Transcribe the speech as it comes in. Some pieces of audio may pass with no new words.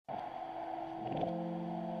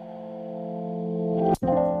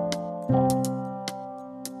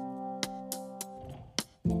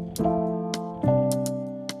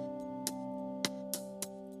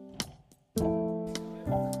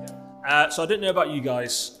So I don't know about you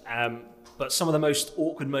guys, but some of the most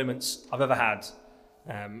awkward moments I've ever had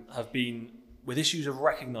have been with issues of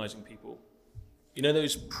recognizing people. You know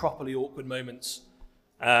those properly awkward moments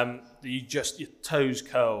that your toes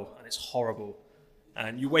curl and it's horrible.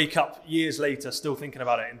 And you wake up years later still thinking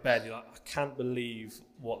about it in bed. You're like, I can't believe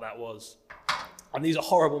what that was. And these are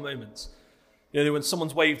horrible moments. You know, when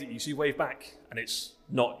someone's waved at you, so you wave back and it's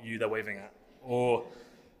not you they're waving at. Or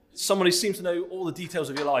someone who seems to know all the details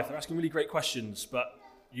of your life. They're asking really great questions, but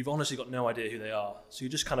you've honestly got no idea who they are. So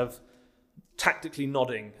you're just kind of tactically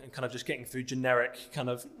nodding and kind of just getting through generic kind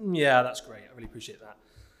of, yeah, that's great. I really appreciate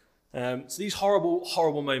that. So these horrible,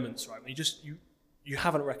 horrible moments, right? When you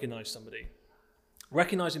haven't recognized somebody.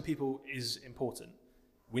 Recognizing people is important.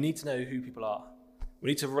 We need to know who people are. We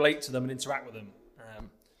need to relate to them and interact with them.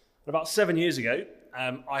 About 7 years ago,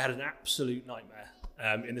 I had an absolute nightmare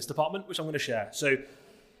in this department, which I'm going to share. So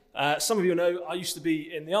some of you know I used to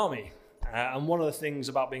be in the army. And one of the things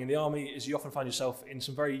about being in the army is you often find yourself in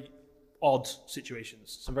some very odd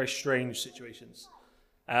situations, some very strange situations.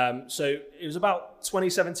 So it was about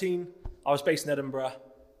 2017. I was based in Edinburgh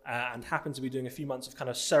and happened to be doing a few months of kind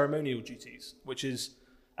of ceremonial duties, which is,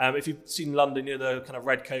 if you've seen London, you know, the kind of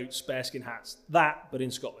red coats, bearskin hats, that, but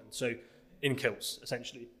in Scotland. So in kilts,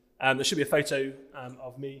 essentially. There should be a photo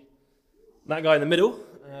of me. That guy in the middle,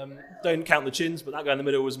 don't count the chins, but that guy in the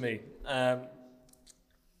middle was me. So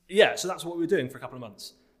that's what we were doing for a couple of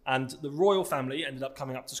months. And the royal family ended up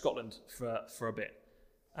coming up to Scotland for a bit.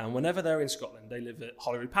 And whenever they're in Scotland, they live at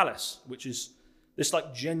Holyrood Palace, which is this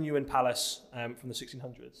like genuine palace from the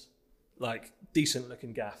 1600s, like decent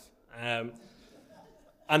looking gaff.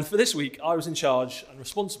 And for this week, I was in charge and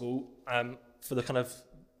responsible for the kind of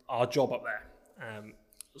our job up there.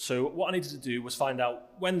 So what I needed to do was find out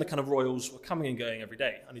when the kind of royals were coming and going every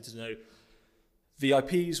day. I needed to know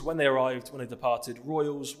VIPs, when they arrived, when they departed,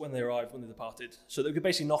 royals, when they arrived, when they departed. So that we could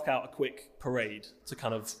basically knock out a quick parade to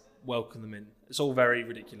kind of welcome them in. It's all very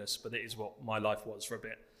ridiculous, but it is what my life was for a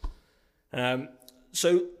bit.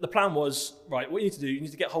 So the plan was, right, what you need to do, you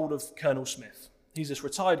need to get hold of Colonel Smith. He's this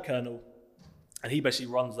retired colonel, and he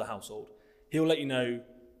basically runs the household. He'll let you know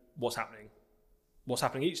what's happening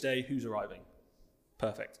each day, who's arriving.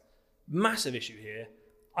 Perfect. Massive issue here.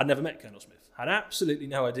 I'd never met Colonel Smith. Had absolutely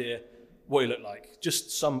no idea what he looked like.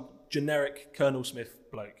 Just some generic Colonel Smith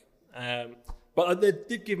bloke. But they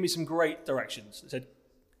did give me some great directions. They said,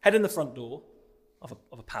 head in the front door of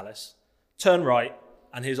a palace, turn right,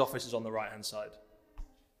 and his office is on the right-hand side.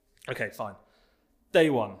 Okay, fine. Day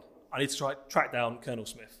one, I need to track down Colonel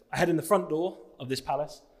Smith. I head in the front door of this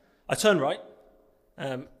palace. I turn right,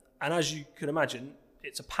 and as you can imagine,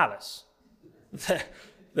 it's a palace.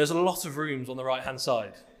 There's a lot of rooms on the right-hand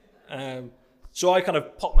side. So I kind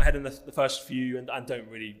of pop my head in the first few and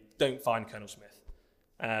don't find Colonel Smith.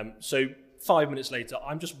 So 5 minutes later,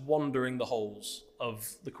 I'm just wandering the halls of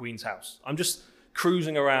the Queen's house. I'm just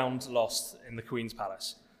cruising around lost in the Queen's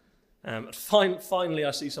palace. And finally,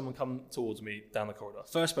 I see someone come towards me down the corridor.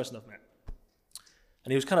 First person I've met.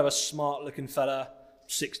 And he was kind of a smart-looking fella,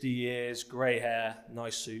 60 years, grey hair,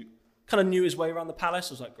 nice suit. Kind of knew his way around the palace.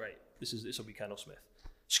 I was like, great, this will be Colonel Smith.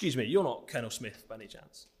 Excuse me, you're not Colonel Smith by any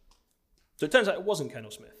chance. So it turns out it wasn't Colonel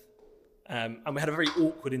Smith. And we had a very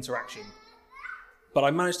awkward interaction. But I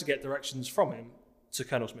managed to get directions from him to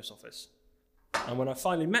Colonel Smith's office. And when I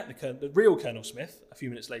finally met the real Colonel Smith, a few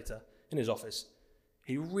minutes later, in his office,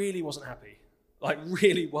 he really wasn't happy. Like,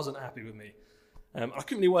 really wasn't happy with me. I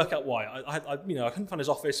couldn't really work out why. I couldn't find his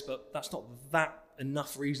office, but that's not that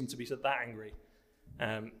enough reason to be that angry.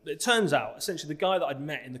 It turns out, essentially, the guy that I'd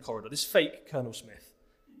met in the corridor, this fake Colonel Smith,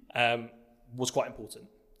 was quite important.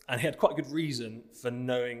 And he had quite a good reason for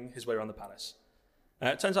knowing his way around the palace.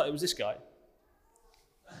 It turns out it was this guy.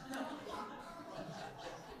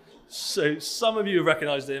 So some of you have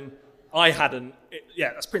recognised him. I hadn't.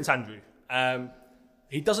 That's Prince Andrew.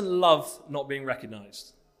 He doesn't love not being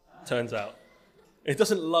recognised, turns out. He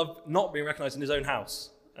doesn't love not being recognised in his own house.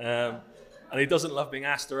 And he doesn't love being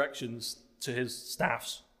asked directions to his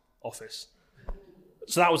staff's office.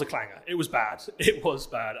 So that was a clanger. It was bad. It was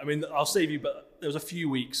bad. I mean, I'll save you, but there was a few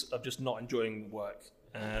weeks of just not enjoying work.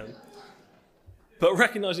 But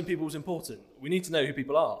recognising people is important. We need to know who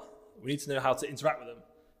people are. We need to know how to interact with them.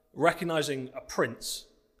 Recognising a prince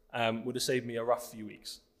would have saved me a rough few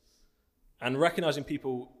weeks. And recognising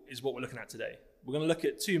people is what we're looking at today. We're going to look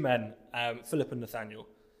at two men, Philip and Nathaniel,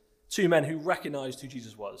 two men who recognised who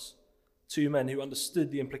Jesus was, two men who understood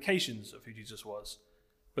the implications of who Jesus was,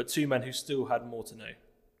 but two men who still had more to know.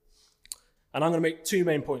 And I'm going to make two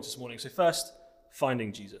main points this morning. So first,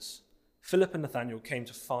 finding Jesus. Philip and Nathaniel came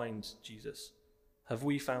to find Jesus. Have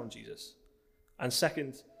we found Jesus? And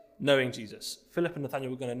second, knowing Jesus. Philip and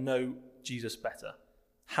Nathaniel were going to know Jesus better.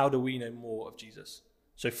 How do we know more of Jesus?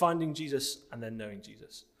 So finding Jesus and then knowing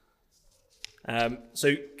Jesus.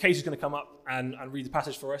 So Casey's going to come up and read the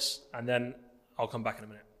passage for us, and then I'll come back in a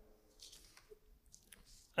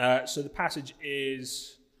minute. So the passage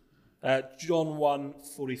is John 1,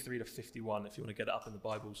 43 to 51, if you want to get it up in the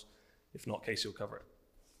Bibles. If not, Casey will cover it.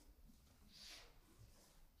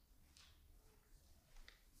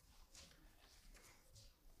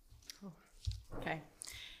 Okay.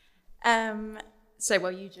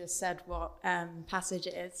 You just said what passage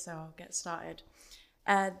it is, so I'll get started.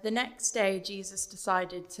 The next day, Jesus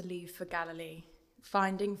decided to leave for Galilee.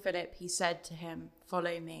 Finding Philip, he said to him,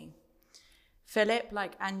 "Follow me." Philip,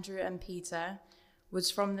 like Andrew and Peter, was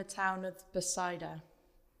from the town of Bethsaida.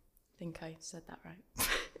 I think I said that right.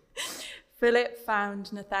 Philip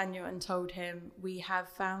found Nathanael and told him, "We have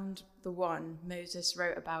found the one Moses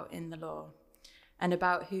wrote about in the law, and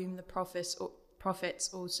about whom the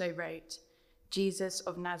prophets also wrote, Jesus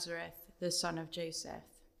of Nazareth, the son of Joseph."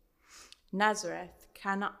 "Nazareth,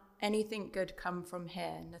 can anything good come from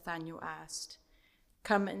here?" Nathanael asked.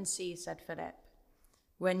 "Come and see," said Philip.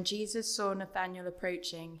 When Jesus saw Nathanael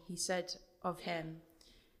approaching, he said of him,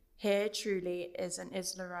 "Here truly is an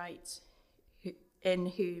Israelite in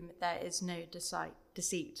whom there is no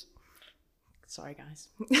deceit." Sorry, guys.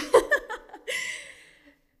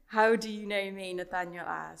 "How do you know me?" Nathanael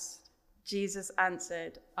asked. Jesus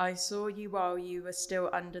answered, "I saw you while you were still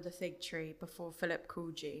under the fig tree before Philip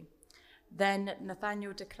called you." Then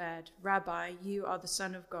Nathanael declared, "Rabbi, you are the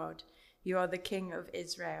Son of God. You are the King of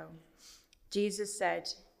Israel." Jesus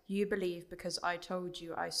said, "You believe because I told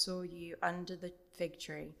you I saw you under the fig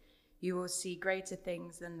tree. You will see greater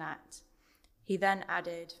things than that." He then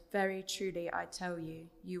added, "Very truly I tell you,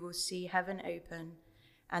 you will see heaven open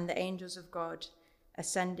and the angels of God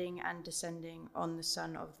ascending and descending on the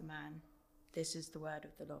Son of the Man." This is the word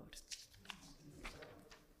of the Lord.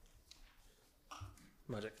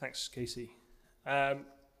 Magic. Thanks, Casey.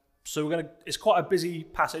 So it's quite a busy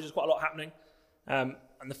passage. There's quite a lot happening.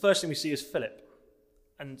 And the first thing we see is Philip.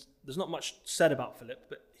 And there's not much said about Philip,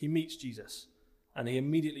 but he meets Jesus. And he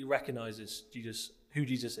immediately recognizes who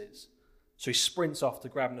Jesus is. So he sprints off to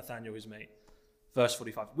grab Nathanael, his mate. Verse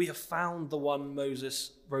 45. "We have found the one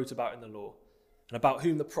Moses wrote about in the law, and about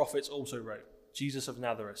whom the prophets also wrote, Jesus of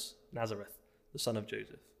Nazareth, the son of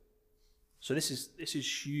Joseph." So this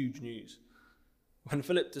is huge news. When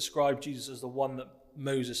Philip described Jesus as the one that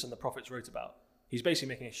Moses and the prophets wrote about, he's basically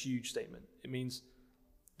making a huge statement. It means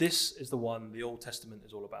this is the one the Old Testament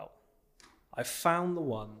is all about. I found the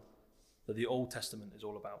one that the Old Testament is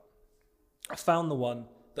all about. I found the one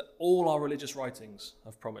that all our religious writings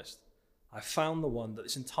have promised. I found the one that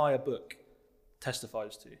this entire book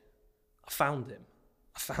testifies to. I found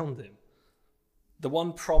him. The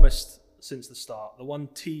one promised since the start, the one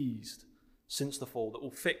teased since the fall, that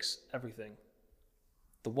will fix everything.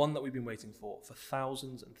 The one that we've been waiting for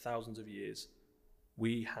thousands and thousands of years.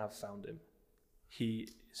 We have found him. He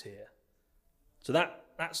is here. So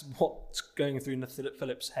that's what's going through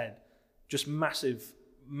Philip's head. Just massive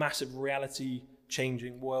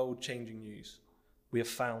reality-changing, world-changing news. We have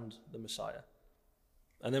found the Messiah.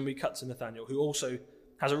 And then we cut to Nathanael, who also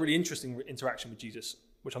has a really interesting interaction with Jesus,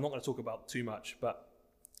 which I'm not going to talk about too much, but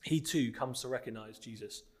he too comes to recognize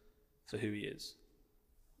Jesus for who he is.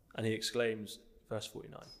 And he exclaims, verse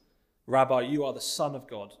 49, "Rabbi, you are the Son of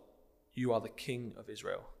God. You are the King of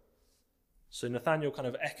Israel." So Nathanael kind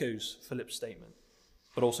of echoes Philip's statement,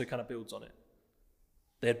 but also kind of builds on it.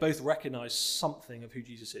 They had both recognized something of who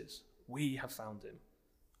Jesus is. We have found him.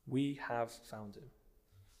 We have found him.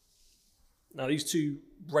 Now, these two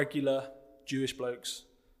regular Jewish blokes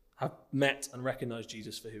have met and recognized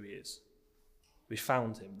Jesus for who he is. We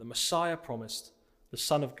found him, the Messiah promised, the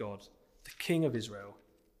Son of God, the King of Israel.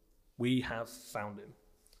 We have found him.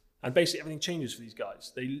 And basically everything changes for these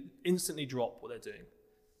guys. They instantly drop what they're doing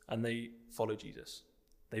and they follow Jesus.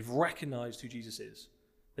 They've recognized who Jesus is.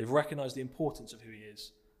 They've recognized the importance of who he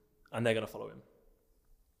is, and they're going to follow him.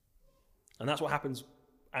 And that's what happens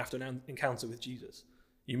after an encounter with Jesus.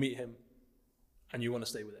 You meet him and you want to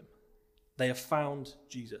stay with him. They have found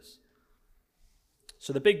Jesus.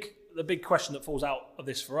 So the big question that falls out of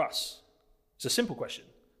this for us, it's a simple question,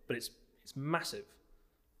 but it's massive.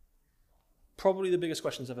 Probably the biggest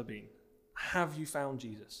question has ever been. Have you found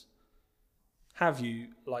Jesus? Have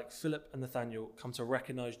you, like Philip and Nathanael, come to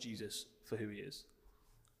recognize Jesus for who he is?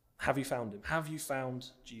 Have you found him? Have you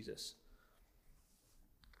found Jesus?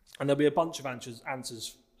 And there'll be a bunch of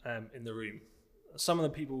answers in the room.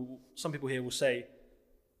 Some people here will say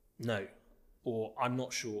no, or I'm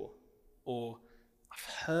not sure, or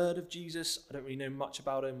I've heard of Jesus, I don't really know much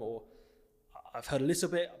about him, or I've heard a little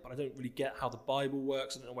bit, but I don't really get how the Bible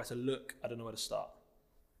works. I don't know where to look. I don't know where to start.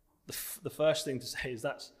 The first thing to say is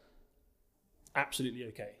that's absolutely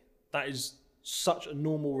okay. That is such a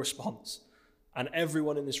normal response. And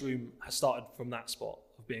everyone in this room has started from that spot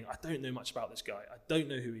of being, I don't know much about this guy. I don't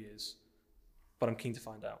know who he is, but I'm keen to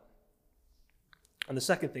find out. And the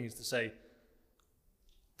second thing is to say,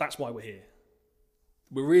 that's why we're here.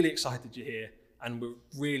 We're really excited you're here, and we're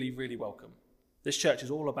really, really welcome. This church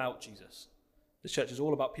is all about Jesus. This church is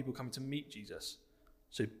all about people coming to meet Jesus.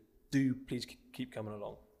 So do please keep coming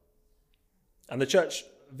along. And the church,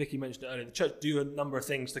 Vicky mentioned it earlier, the church do a number of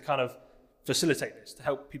things to kind of facilitate this, to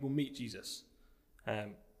help people meet Jesus.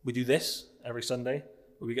 We do this every Sunday,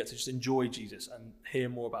 where we get to just enjoy Jesus and hear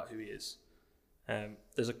more about who he is.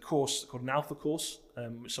 There's a course called an Alpha course,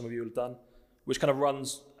 which some of you will have done, which kind of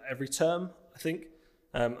runs every term, I think.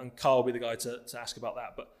 And Carl will be the guy to ask about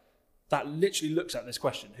that. But that literally looks at this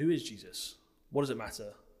question: who is Jesus? What does it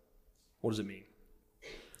matter? What does it mean?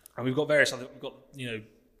 And we've got various other, we've got,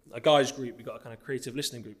 a guys group, we've got a kind of creative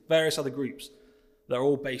listening group, various other groups that are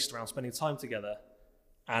all based around spending time together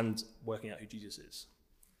and working out who Jesus is.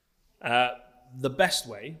 The best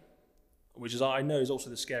way, which is I know is also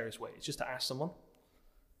the scariest way, is just to ask someone.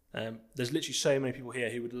 There's literally so many people here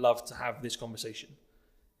who would love to have this conversation.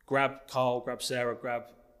 Grab Carl, grab Sarah, grab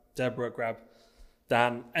Deborah, grab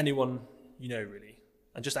Dan, anyone you know really,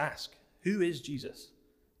 and just ask, who is Jesus?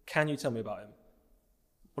 Can you tell me about him?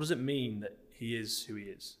 What does it mean that he is who he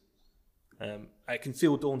is? It can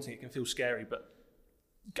feel daunting, it can feel scary, but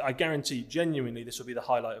I guarantee genuinely this will be the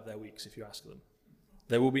highlight of their weeks if you ask them.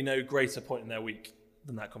 There will be no greater point in their week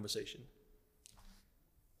than that conversation.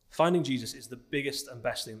 Finding Jesus is the biggest and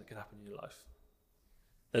best thing that can happen in your life.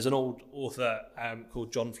 There's an old author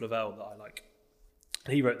called John Flavel that I like.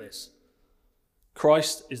 And he wrote this: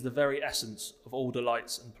 Christ is the very essence of all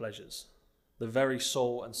delights and pleasures, the very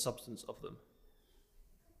soul and substance of them.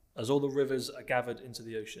 As all the rivers are gathered into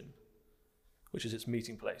the ocean, which is its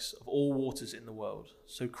meeting place of all waters in the world,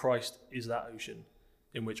 so Christ is that ocean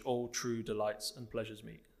in which all true delights and pleasures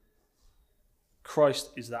meet.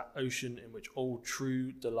 Christ is that ocean in which all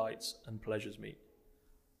true delights and pleasures meet.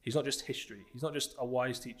 He's not just history. He's not just a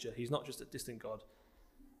wise teacher. He's not just a distant God.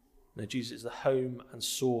 No, Jesus is the home and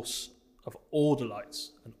source of all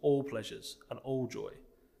delights and all pleasures and all joy.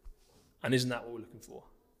 And isn't that what we're looking for?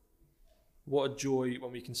 What a joy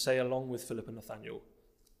when we can say, along with Philip and Nathaniel,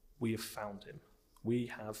 we have found him. We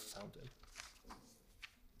have found him.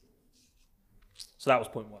 So that was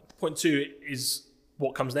point one. Point two is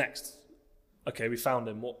what comes next. Okay, we found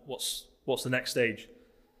him. What's the next stage?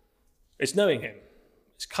 It's knowing him.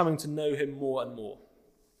 It's coming to know him more and more.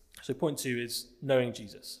 So point two is knowing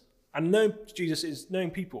Jesus. And knowing Jesus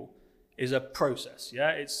knowing people is a process.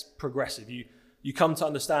 Yeah, it's progressive. You come to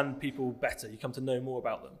understand people better. You come to know more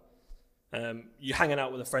about them. You're hanging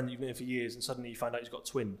out with a friend that you've known for years, and suddenly you find out he's got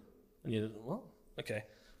a twin, and you're like, what? Okay.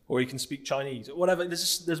 Or he can speak Chinese or whatever.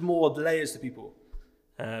 There's more layers to people.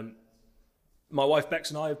 My wife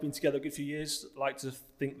Bex and I have been together a good few years. I like to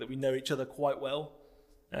think that we know each other quite well.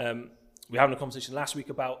 We were having a conversation last week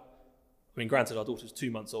about, granted our daughter's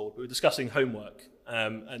 2 months old, but we were discussing homework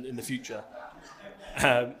and in the future.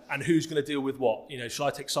 And who's going to deal with what? Shall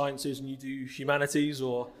I take sciences and you do humanities,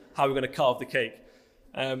 or how are we going to carve the cake?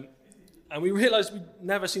 And we realised we'd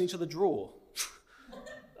never seen each other draw.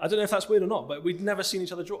 I don't know if that's weird or not, but we'd never seen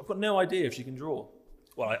each other draw. I've got no idea if she can draw.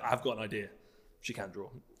 Well, I've got an idea. She can draw.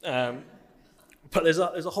 But there's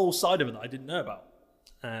a whole side of it that I didn't know about.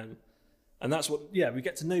 And that's what, we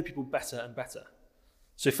get to know people better and better.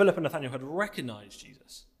 So Philip and Nathaniel had recognised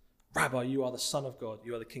Jesus. Rabbi, you are the Son of God.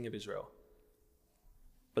 You are the King of Israel.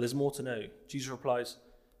 But there's more to know. Jesus replies,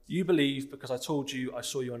 you believe because I told you I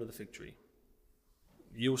saw you under the fig tree.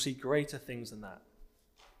 You will see greater things than that.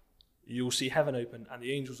 You will see heaven open and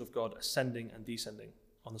the angels of God ascending and descending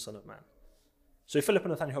on the Son of Man. So Philip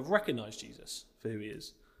and Nathaniel have recognised Jesus for who he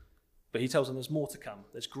is. But he tells them there's more to come.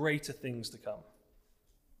 There's greater things to come.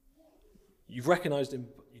 You've recognised him,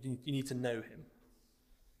 but you need to know him.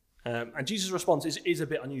 And Jesus' response is a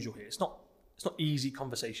bit unusual here. It's not easy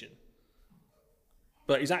conversation.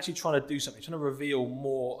 But he's actually trying to do something. He's trying to reveal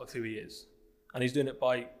more of who he is. And he's doing it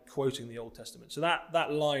by quoting the Old Testament. So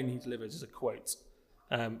that line he delivers is a quote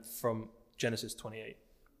from Genesis 28.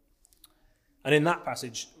 And in that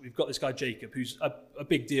passage, we've got this guy Jacob, who's a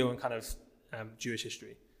big deal in kind of Jewish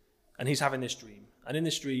history. And he's having this dream. And in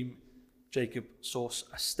this dream, Jacob saw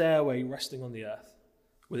a stairway resting on the earth,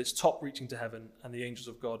 with its top reaching to heaven, and the angels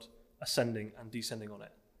of God ascending and descending on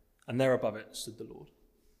it. And there above it stood the Lord.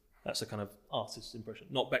 That's a kind of artist's impression,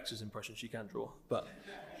 not Bex's impression. She can draw, but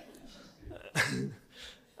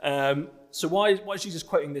so why is Jesus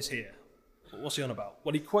quoting this here? What's he on about?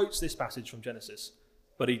 Well, he quotes this passage from Genesis,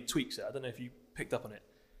 but he tweaks it. I don't know if you picked up on it.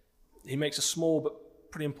 He makes a small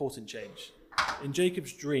but pretty important change. In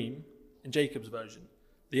Jacob's dream, in Jacob's version,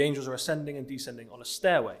 the angels are ascending and descending on a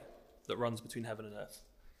stairway that runs between heaven and earth.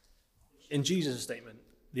 In Jesus' statement,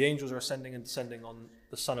 the angels are ascending and descending on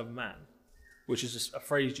the Son of Man, which is just a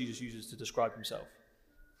phrase Jesus uses to describe himself.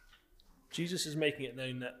 Jesus is making it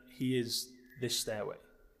known that he is this stairway.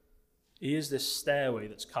 He is this stairway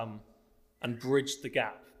that's come and bridged the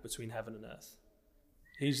gap between heaven and earth.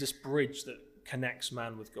 He's this bridge that connects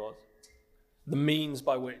man with God, the means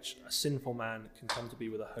by which a sinful man can come to be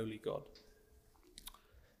with a holy God.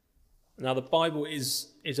 Now, the Bible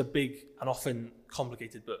is a big and often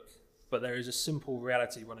complicated book, but there is a simple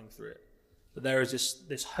reality running through it, that there is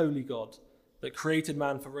this holy God that created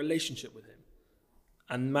man for relationship with him,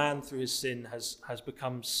 and man through his sin has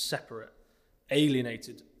become separate,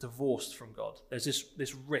 alienated, divorced from God. There's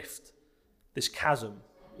this rift, this chasm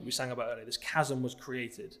that we sang about earlier. This chasm was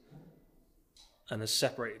created and has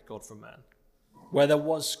separated God from man. Where there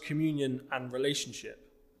was communion and relationship,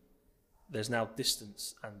 there's now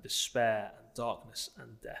distance and despair and darkness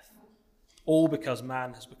and death. All because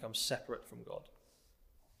man has become separate from God.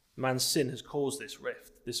 Man's sin has caused this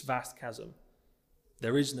rift, this vast chasm.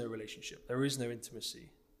 There is no relationship. There is no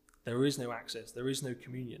intimacy. There is no access. There is no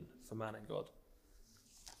communion for man and God.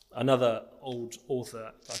 Another old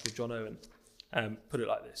author, a guy called John Owen, put it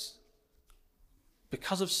like this.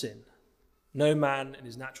 Because of sin, no man in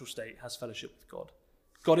his natural state has fellowship with God.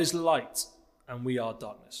 God is light and we are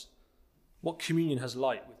darkness. What communion has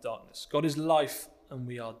light with darkness? God is life and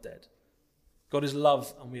we are dead. God is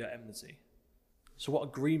love and we are enmity. So what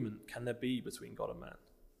agreement can there be between God and man?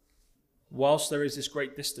 Whilst there is this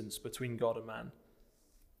great distance between God and man,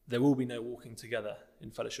 there will be no walking together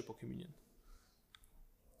in fellowship or communion.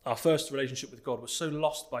 Our first relationship with God was so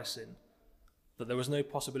lost by sin that there was no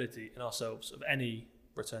possibility in ourselves of any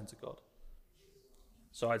return to God.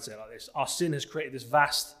 So I'd say it like this. Our sin has created this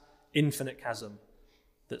vast, infinite chasm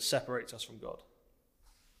that separates us from God.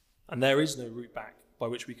 And there is no route back by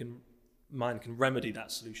which mind can remedy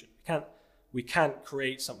that solution. We can't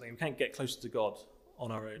create something. We can't get closer to God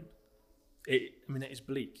on our own. It is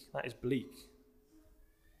bleak. That is bleak.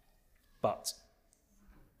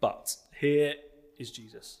 But here is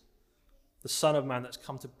Jesus, the Son of Man that's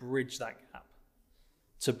come to bridge that gap,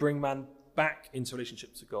 to bring man back into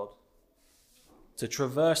relationship to God, to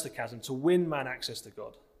traverse the chasm, to win man access to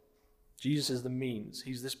God. Jesus is the means.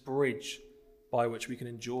 He's this bridge by which we can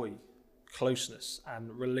enjoy closeness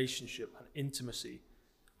and relationship and intimacy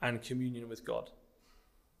and communion with God.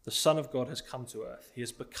 The Son of God has come to earth. He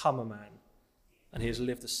has become a man and he has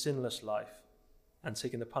lived a sinless life and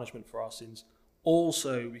taken the punishment for our sins.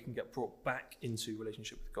 Also, we can get brought back into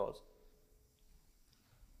relationship with God.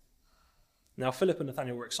 Now, Philip and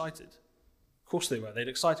Nathanael were excited. Of course they were. They'd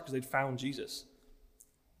excited because they'd found Jesus.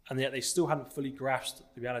 And yet they still hadn't fully grasped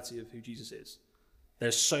the reality of who Jesus is.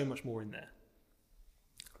 There's so much more in there.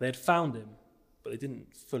 They had found him, but they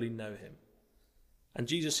didn't fully know him. And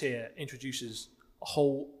Jesus here introduces a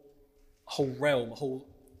whole realm, a whole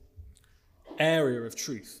area of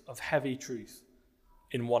truth, of heavy truth,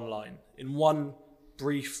 in one line. In one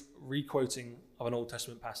brief re-quoting of an Old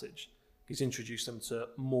Testament passage, he's introduced them to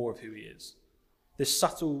more of who he is. This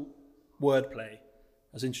subtle wordplay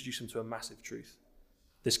has introduced them to a massive truth.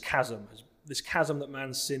 This chasm that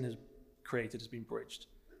man's sin has created has been bridged.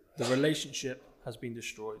 The relationship has been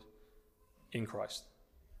destroyed in Christ.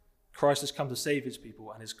 Christ has come to save his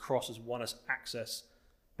people, and his cross has won us access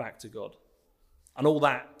back to God. And all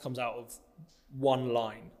that comes out of one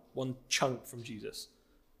line, one chunk from Jesus,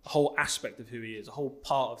 a whole aspect of who he is, a whole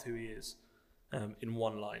part of who he is in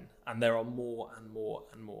one line. And there are more and more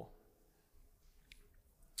and more.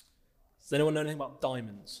 Does anyone know anything about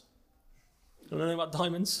diamonds? Don't know anything about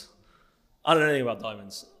diamonds? I don't know anything about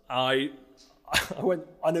diamonds.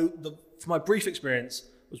 From my brief experience,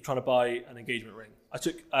 was trying to buy an engagement ring. I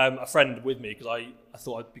took a friend with me because I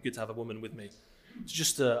thought it'd be good to have a woman with me,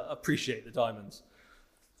 just to appreciate the diamonds.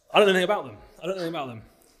 I don't know anything about them.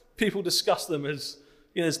 People discuss them as,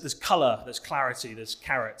 there's colour, there's clarity, there's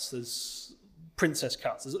carats, there's princess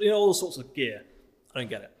cuts, there's all sorts of gear. I don't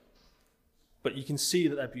get it. But you can see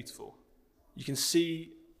that they're beautiful. You can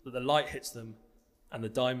see that the light hits them and the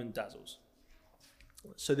diamond dazzles.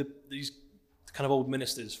 So these kind of old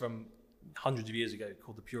ministers from hundreds of years ago,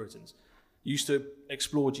 called the Puritans, used to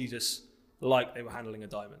explore Jesus like they were handling a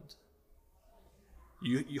diamond.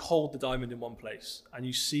 You hold the diamond in one place and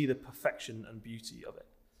you see the perfection and beauty of it.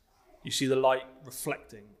 You see the light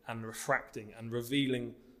reflecting and refracting and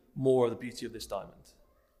revealing more of the beauty of this diamond.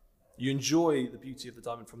 You enjoy the beauty of the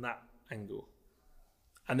diamond from that angle.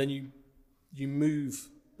 And then you move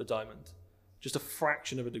the diamond just a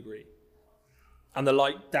fraction of a degree. And the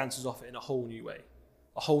light dances off it in a whole new way.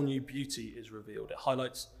 A whole new beauty is revealed. It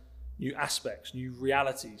highlights new aspects, new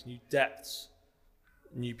realities, new depths,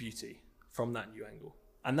 new beauty from that new angle.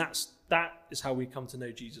 And that is how we come to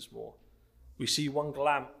know Jesus more. We see one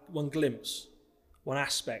glimpse, one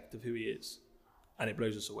aspect of who he is, and it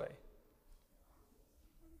blows us away.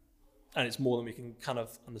 And it's more than we can kind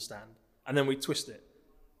of understand. And then we twist it,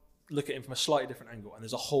 look at him from a slightly different angle, and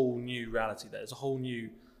there's a whole new reality there. There's a whole new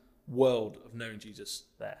world of knowing Jesus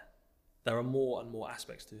there. There are more and more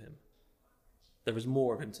aspects to him. There is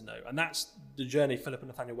more of him to know. And that's the journey Philip and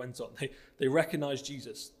Nathaniel went on. They recognized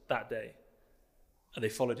Jesus that day, and they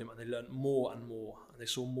followed him, and they learned more and more, and they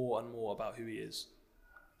saw more and more about who he is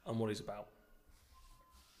and what he's about.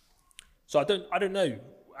 So I don't know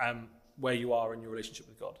where you are in your relationship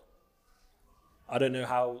with God. I don't know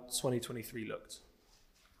how 2023 looked,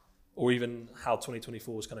 or even how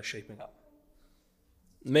 2024 is kind of shaping up.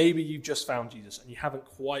 Maybe you've just found Jesus and you haven't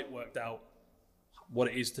quite worked out what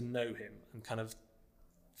it is to know him and kind of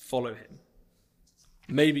follow him.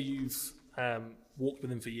 Maybe you've walked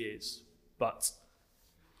with him for years, but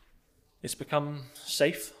it's become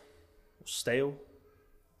safe, or stale,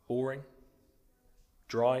 boring,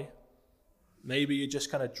 dry. Maybe you're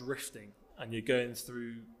just kind of drifting and you're going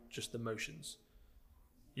through just the motions.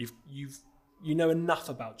 You know enough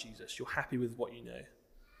about Jesus. You're happy with what you know.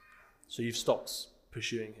 So you've stopped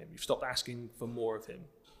pursuing him. You've stopped asking for more of him.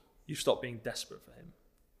 You've stopped being desperate for him.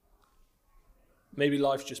 Maybe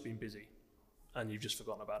life's just been busy and you've just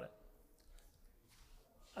forgotten about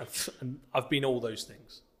it. And I've been all those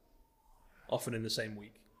things, often in the same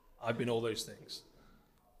week. I've been all those things.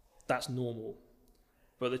 That's normal.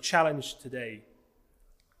 But the challenge today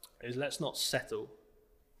is let's not settle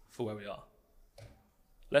for where we are.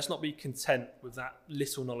 Let's not be content with that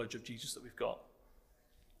little knowledge of Jesus that we've got.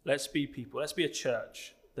 Let's be people. Let's be a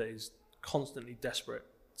church that is constantly desperate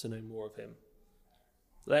to know more of him.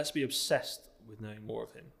 Let's be obsessed with knowing more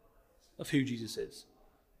of him, of who Jesus is,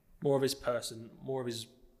 more of his person, more of his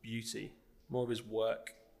beauty, more of his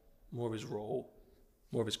work, more of his role,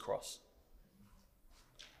 more of his cross.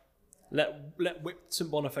 Let St.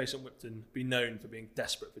 Boniface and Whipton be known for being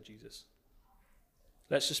desperate for Jesus.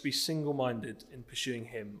 Let's just be single-minded in pursuing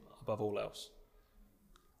him above all else.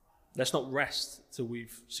 Let's not rest till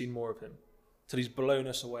we've seen more of him, till he's blown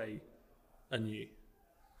us away anew.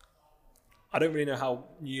 I don't really know how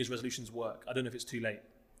New Year's resolutions work. I don't know if it's too late.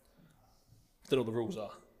 I don't know what the rules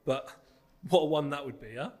are. But what a one that would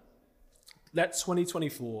be, huh? Let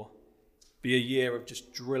 2024 be a year of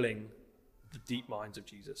just drilling the deep minds of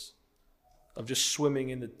Jesus, of just swimming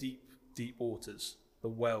in the deep, deep waters, the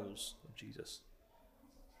wells of Jesus.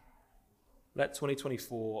 Let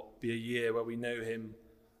 2024 be a year where we know him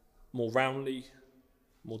more roundly,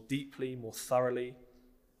 more deeply, more thoroughly,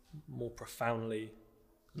 more profoundly,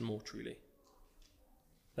 and more truly.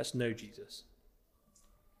 Let's know Jesus.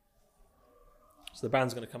 So the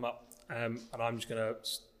band's going to come up, and I'm just going to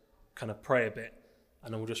kind of pray a bit,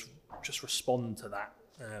 and then we'll just respond to that.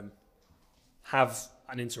 Have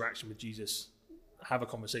an interaction with Jesus. Have a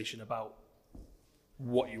conversation about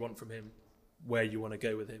what you want from him, where you want to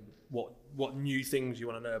go with him, what new things you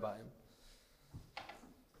want to know about him.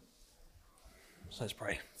 So let's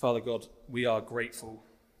pray. Father God, we are grateful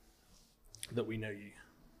that we know you.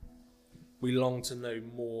 We long to know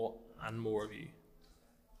more and more of you.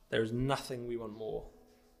 There is nothing we want more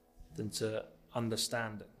than to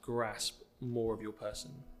understand, grasp more of your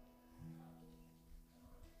person.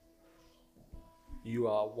 You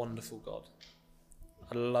are a wonderful God,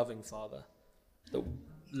 a loving Father that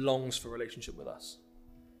longs for relationship with us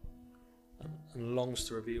and longs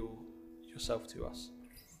to reveal yourself to us.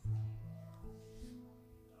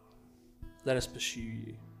 Let us pursue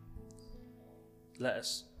you. Let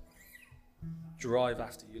us drive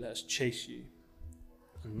after you. Let us chase you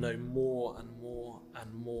and know more and more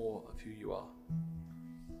and more of who you are.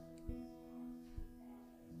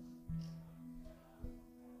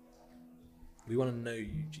 We want to know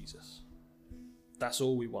you, Jesus. That's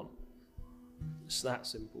all we want. It's that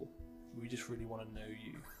simple. We just really want to know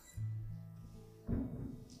you.